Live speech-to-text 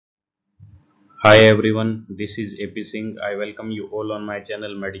Hi everyone, this is AP Singh. I welcome you all on my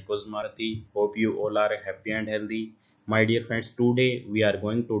channel Medico's Maharathi. Hope you all are happy and healthy. My dear friends, today we are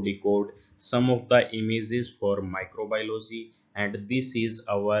going to decode some of the images for microbiology, and this is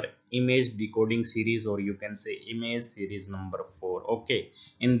our image decoding series, or you can say image series number 4. Okay,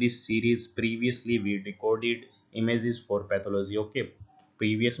 in this series previously we decoded images for pathology. Okay,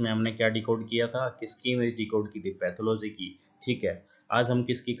 previous में हमने क्या decode किया था, किसकी image decode की थी, pathology की. ठीक है, आज हम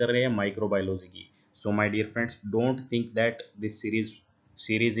किसकी कर रहे हैं, माइक्रोबायोलॉजी की. So my dear friends, don't think that this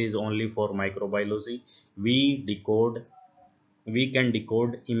series is only for microbiology. we decode we can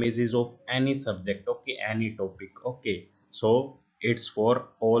decode images of any subject, okay, any topic. Okay, so it's for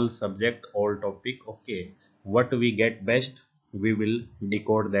all subject, all topic. Okay, what we get best, we will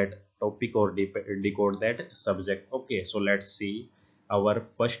decode that topic or decode that subject. Okay, so let's see our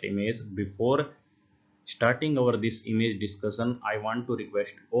first image. Before starting our this image discussion, I want to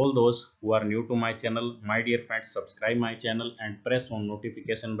request all those who are new to my channel, my dear friends, subscribe my channel and press on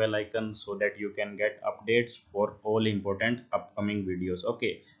notification bell icon so that you can get updates for all important upcoming videos.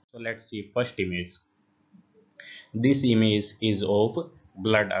 Okay, so let's see first image. This image is of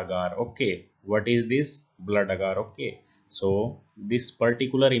blood agar. Okay, what is this, blood agar? Okay, so this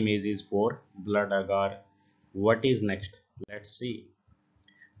particular image is for blood agar. What is next, let's see.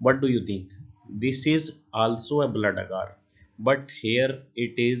 What do you think? This is also a blood agar, but here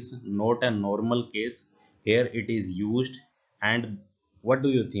it is not a normal case. Here it is used, and what do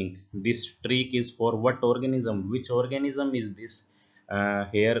you think? This trick is for what organism? Which organism is this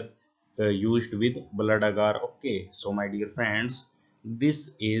here used with blood agar? Okay, so my dear friends, this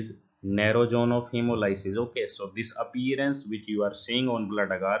is narrow zone of hemolysis. Okay, so this appearance which you are seeing on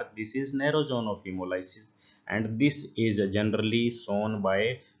blood agar, this is narrow zone of hemolysis, and this is generally shown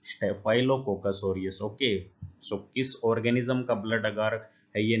by Staphylococcus aureus. Okay, so किस organism का blood agar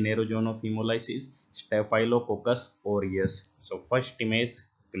है ये narrow zone of hemolysis? Staphylococcus aureus. So first image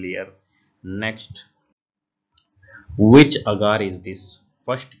clear. Next, which agar is this?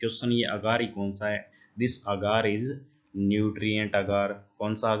 First question, ये agar ही कौन सा है? This agar is nutrient agar.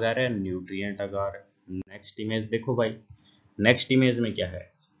 कौन सा agar है? Nutrient agar. Next image देखो भाई. Next image में क्या है?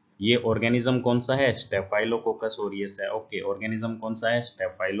 ये ऑर्गेनिज्म कौन सा है? स्टेफाइलोकोकस ओरियस है. ओके, ऑर्गेनिज्म कौन सा है?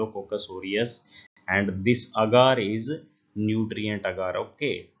 Staphylococcus Orius. And this agar is nutrient agar.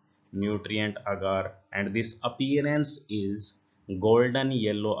 Okay, nutrient agar, and this appearance is golden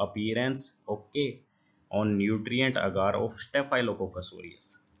yellow appearance. Okay, on nutrient agar of staphylococcus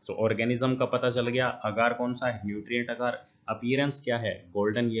Orius. So organism का पता चल गया, अगार कौन सा है? न्यूट्रिएंट अगार. अपीयरेंस क्या है?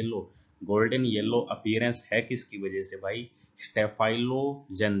 Golden yellow. Golden yellow appearance है किसकी वजह से भाई?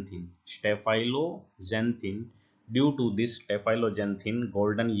 Staphyloxanthin. Due to this staphyloxanthin,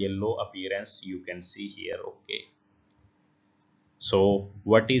 golden yellow appearance you can see here. Okay, so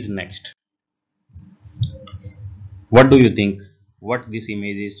what is next? What do you think? What this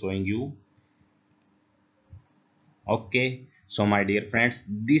image is showing you? Okay, so my dear friends,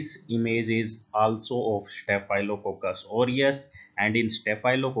 this image is also of Staphylococcus aureus, and in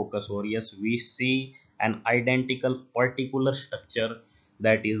Staphylococcus aureus we see an identical particular structure,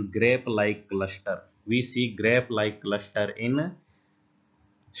 that is grape like cluster. We see grape like cluster in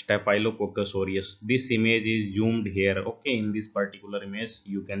Staphylococcus aureus. This image is zoomed here. Okay, in this particular image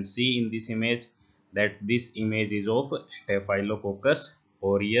you can see in this image that this image is of Staphylococcus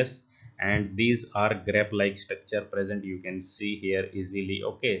aureus, and these are grape like structure present, you can see here easily.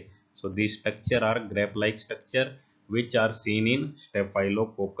 Okay, so these structure are grape like structure which are seen in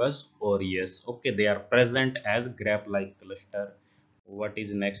Staphylococcus aureus. Okay, they are present as grape like cluster. What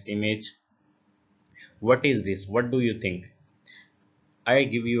is next image? What is this? What do you think? I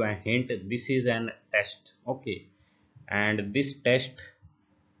give you a hint. This is an test. Okay, and this test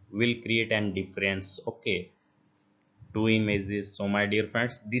will create an difference. Okay, two images. So my dear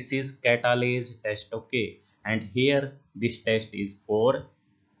friends, this is catalase test. Okay, and here this test is for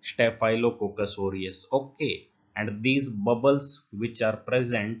Staphylococcus aureus. Okay, and these bubbles which are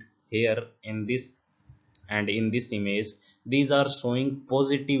present here in this and in this image, these are showing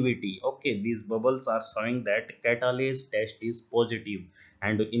positivity. Okay, these bubbles are showing that catalase test is positive,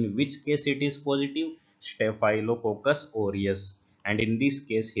 and in which case it is positive? Staphylococcus aureus. And in this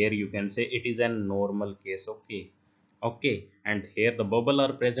case here you can say it is a normal case. Okay, and here the bubble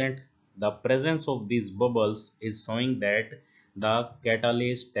are present. The presence of these bubbles is showing that the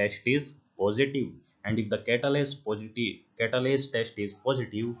catalase test is positive, and if the catalase test is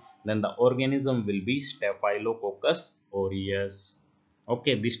positive, then the organism will be Staphylococcus aureus.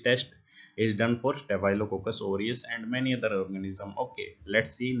 Okay, this test is done for Staphylococcus aureus and many other organism. Okay,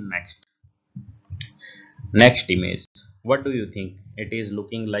 let's see next image. What do you think? It is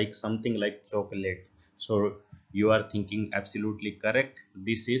looking like something like chocolate. So you are thinking absolutely correct.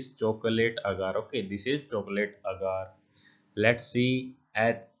 This is chocolate agar. Okay, this is chocolate agar. Let's see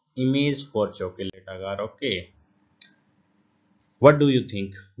at image for chocolate agar. Okay, what do you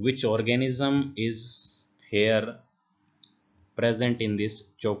think? Which organism is here present in this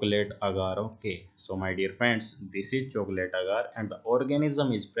chocolate agar? Okay, so my dear friends, this is chocolate agar and the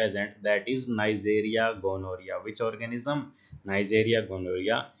organism is present, that is Neisseria gonorrhea. Which organism? Neisseria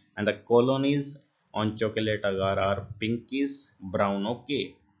gonorrhea. And the colonies on chocolate agar are pinkish brown.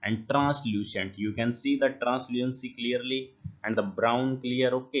 Okay, and translucent. You can see the translucency clearly, and the brown clear.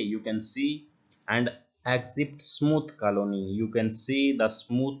 Okay, you can see. And exhibit smooth colony. You can see the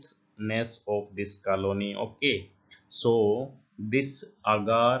smoothness of this colony. Okay, so this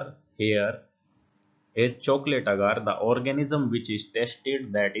agar here is chocolate agar. The organism which is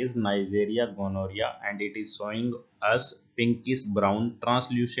tested, that is Neisseria gonorrhea, and it is showing us pinkish brown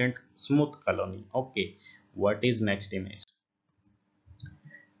translucent smooth colony. Okay, what is next image?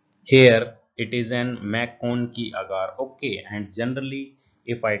 Here it is an McConkey agar. Okay, and generally,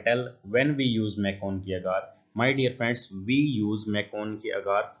 if I tell when we use McConkey agar, my dear friends, we use McConkey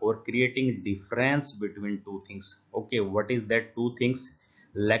agar for creating difference between two things. Okay, what is that two things?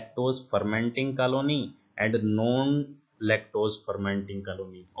 Lactose fermenting colony and non-lactose fermenting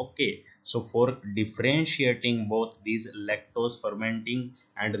colony. Okay, so for differentiating both these lactose fermenting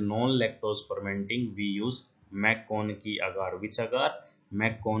and non-lactose fermenting, we use McConkey agar. Which agar?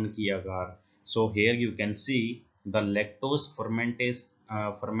 McConkey agar. So here you can see the lactose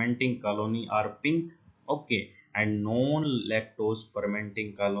fermenting colony are pink. Okay, and non-lactose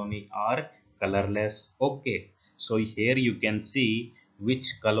fermenting colony are colorless. Okay, so here you can see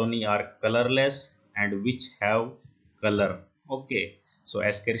which colony are colorless and which have color. Okay, so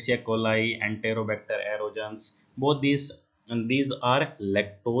Escherichia coli, Enterobacter aerogenes, both these are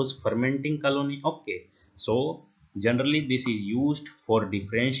lactose fermenting colony. Okay, so generally this is used for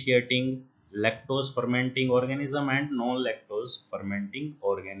differentiating lactose fermenting organism and non-lactose fermenting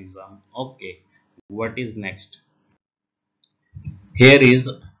organism. Okay, what is next? Here is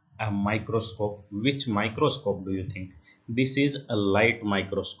a microscope. Which microscope do you think? This is a light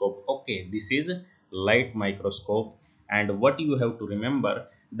microscope. Okay, this is light microscope, and what you have to remember,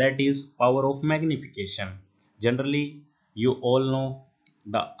 that is power of magnification. Generally, you all know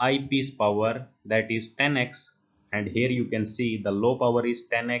the eyepiece power, that is 10x, and here you can see the low power is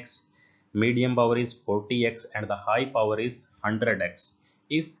 10x, medium power is 40x, and the high power is 100x.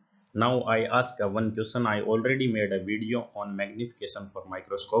 If now I ask one question, I already made a video on magnification for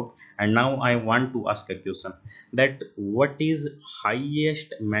microscope, and now I want to ask a question, that what is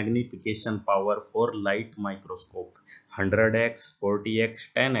highest magnification power for light microscope? 100x, 40x,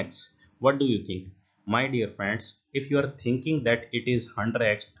 10x? What do you think? My dear friends, if you are thinking that it is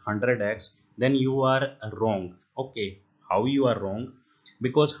 100x, then you are wrong. Okay, how you are wrong?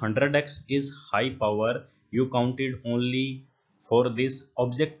 Because 100x is high power, you counted only for this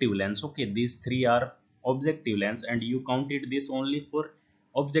objective lens. Okay, these three are objective lens and you counted this only for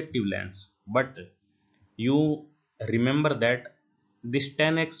objective lens, but you remember that this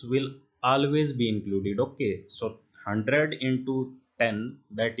 10x will always be included. Okay, so 100 into 10,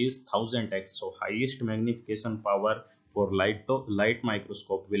 that is 1000x. So highest magnification power for light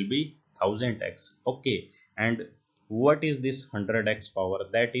microscope will be 1000x. Okay, and what is this 100x power?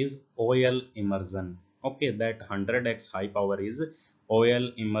 That is oil immersion. Okay, that 100x high power is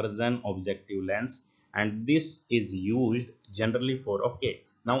oil immersion objective lens, and this is used generally for. Okay,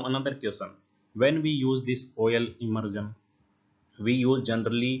 now another question, when we use this oil immersion, we use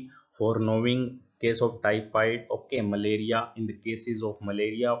generally for knowing case of typhoid. Okay, malaria, in the cases of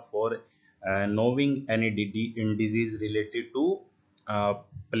malaria, for knowing any disease related to uh,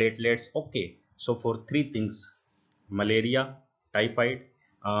 platelets. Okay, so for three things, malaria, typhoid,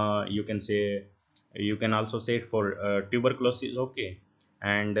 you can say, you can also say it for tuberculosis. Okay,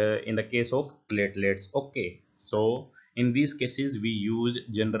 and in the case of platelets. Okay, so in these cases we use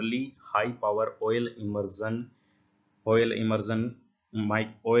generally high power oil immersion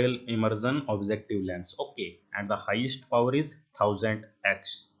objective lens. Okay, and the highest power is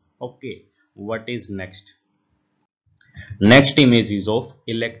 1000x. Okay, what is next? Next image is of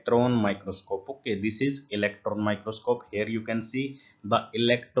electron microscope. Okay, this is electron microscope. Here you can see the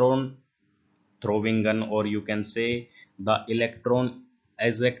electron throwing gun, or you can say the electron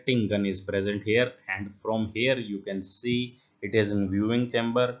ejecting gun is present here, and from here you can see it is in viewing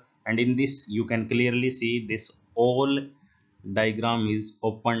chamber, and in this you can clearly see this all diagram is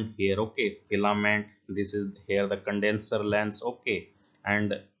opened here. Okay, filament, this is here the condenser lens. Okay,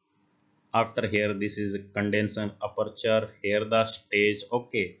 and After here, this is condenser aperture, here the stage.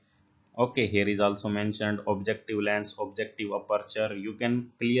 Okay, here is also mentioned objective lens, objective aperture. You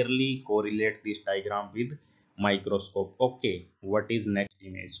can clearly correlate this diagram with microscope. Okay, what is next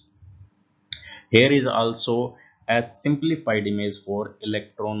image? Here is also a simplified image for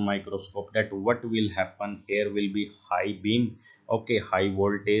electron microscope, that what will happen here will be high beam, okay, high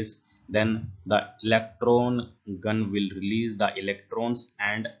voltage, then the electron gun will release the electrons,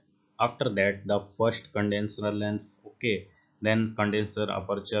 and after that the first condenser lens, okay, then condenser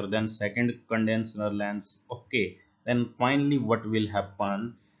aperture, then second condenser lens, okay, then finally what will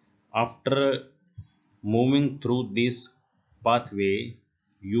happen after moving through this pathway,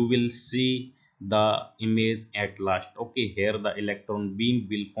 you will see the image at last. Okay, here the electron beam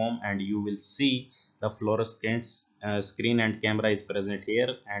will form and you will see the fluorescent screen and camera is present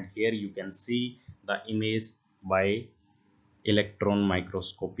here, and here you can see the image by electron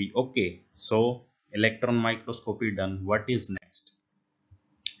microscopy. Okay, so electron microscopy done. What is next?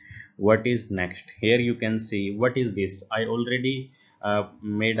 What is next? Here you can see what is this. I already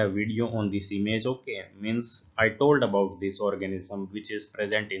made a video on this image. Okay, means I told about this organism which is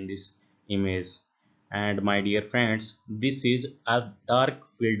present in this image. And my dear friends, this is a dark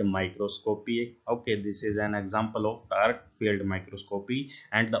field microscopy. Okay, this is an example of dark field microscopy,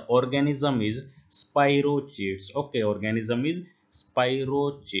 and the organism is spirochetes. Okay, organism is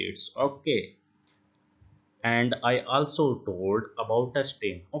spirochetes. Okay, and I also told about a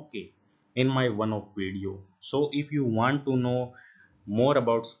stain, okay, in my one of video. So if you want to know more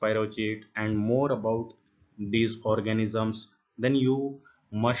about spirochete and more about these organisms, then you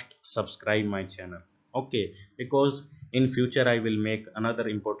must subscribe my channel, okay, because in future I will make another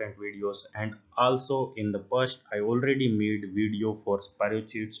important videos. And also in the past I already made video for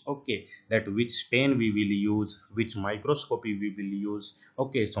spirochetes, okay, that which stain we will use, which microscopy we will use.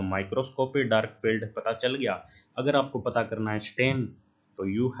 Okay, so microscopy dark field पता चल गया. अगर आपको पता करना है stain, तो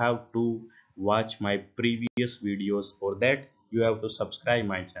you have to watch my previous videos. For that you have to subscribe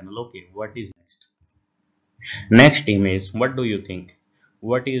my channel. Okay, what is next? Next image, what do you think?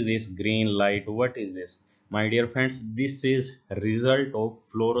 What is this green light? What is this? My dear friends, this is result of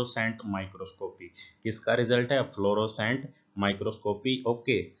fluorescent microscopy. किसका result है? Fluorescent microscopy.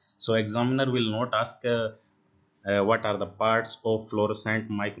 Okay, so examiner will not ask what are the parts of fluorescent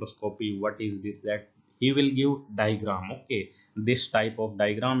microscopy, what is this, that. He will give diagram, okay, this type of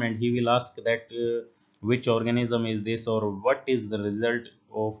diagram, and he will ask that which organism is this, or what is the result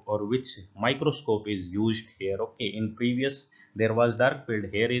of, or which microscope is used here. Okay, in previous there was dark field,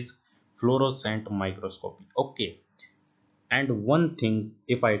 here is fluorescent microscopy. Okay, and one thing,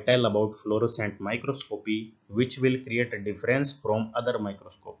 if I tell about fluorescent microscopy, which will create a difference from other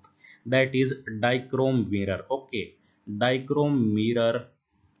microscope, that is dichrome mirror. Okay, dichrome mirror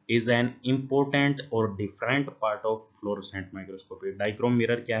is an important or different part of fluorescent microscopy. dichrome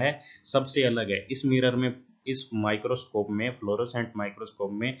mirror क्या है? सबसे अलग है इस mirror में, इस microscope में, fluorescent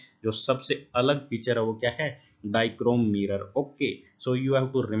microscope में जो सबसे अलग फीचर है वो क्या है? डाइक्रोम mirror. Okay, so you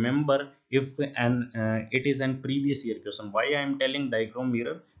have to remember, if it is an previous year question. Why I am telling dichrome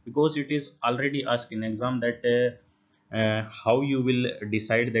mirror? Because it is already asked in exam that how you will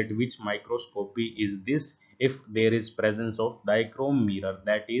decide that which microscopy is this, if there is presence of dichrome mirror,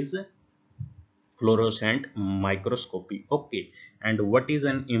 that is fluorescent microscopy. Okay, and what is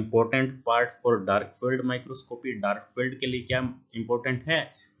an important part for dark field microscopy? dark field के लिए क्या important है?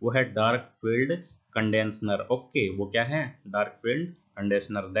 वो है dark field condenser. Okay, वो क्या है? dark field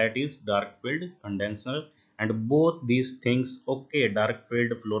condenser, that is dark field condenser. And both these things, okay, dark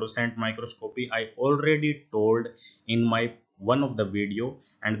field fluorescent microscopy, I already told in my one of the video,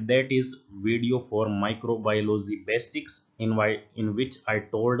 and that is video for microbiology basics, in which I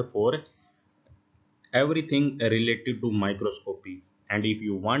told for everything related to microscopy. And if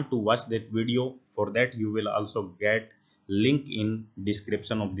you want to watch that video, for that you will also get link in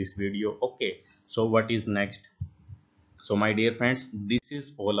description of this video. Okay, so what is next? So my dear friends, this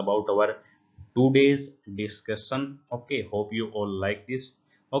is all about our today's discussion. Okay, hope you all like this.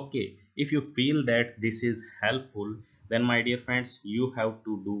 Okay, if you feel that this is helpful, then my dear friends, you have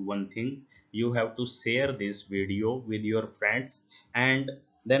to do one thing. You have to share this video with your friends, and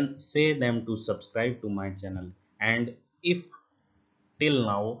then say them to subscribe to my channel. And if till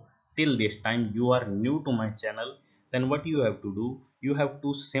now, till this time you are new to my channel, then what you have to do? You have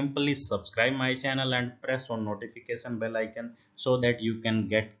to simply subscribe my channel and press on notification bell icon, so that you can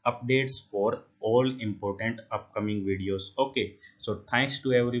get updates for all important upcoming videos. Okay, so thanks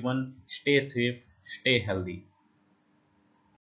to everyone. Stay safe, stay healthy.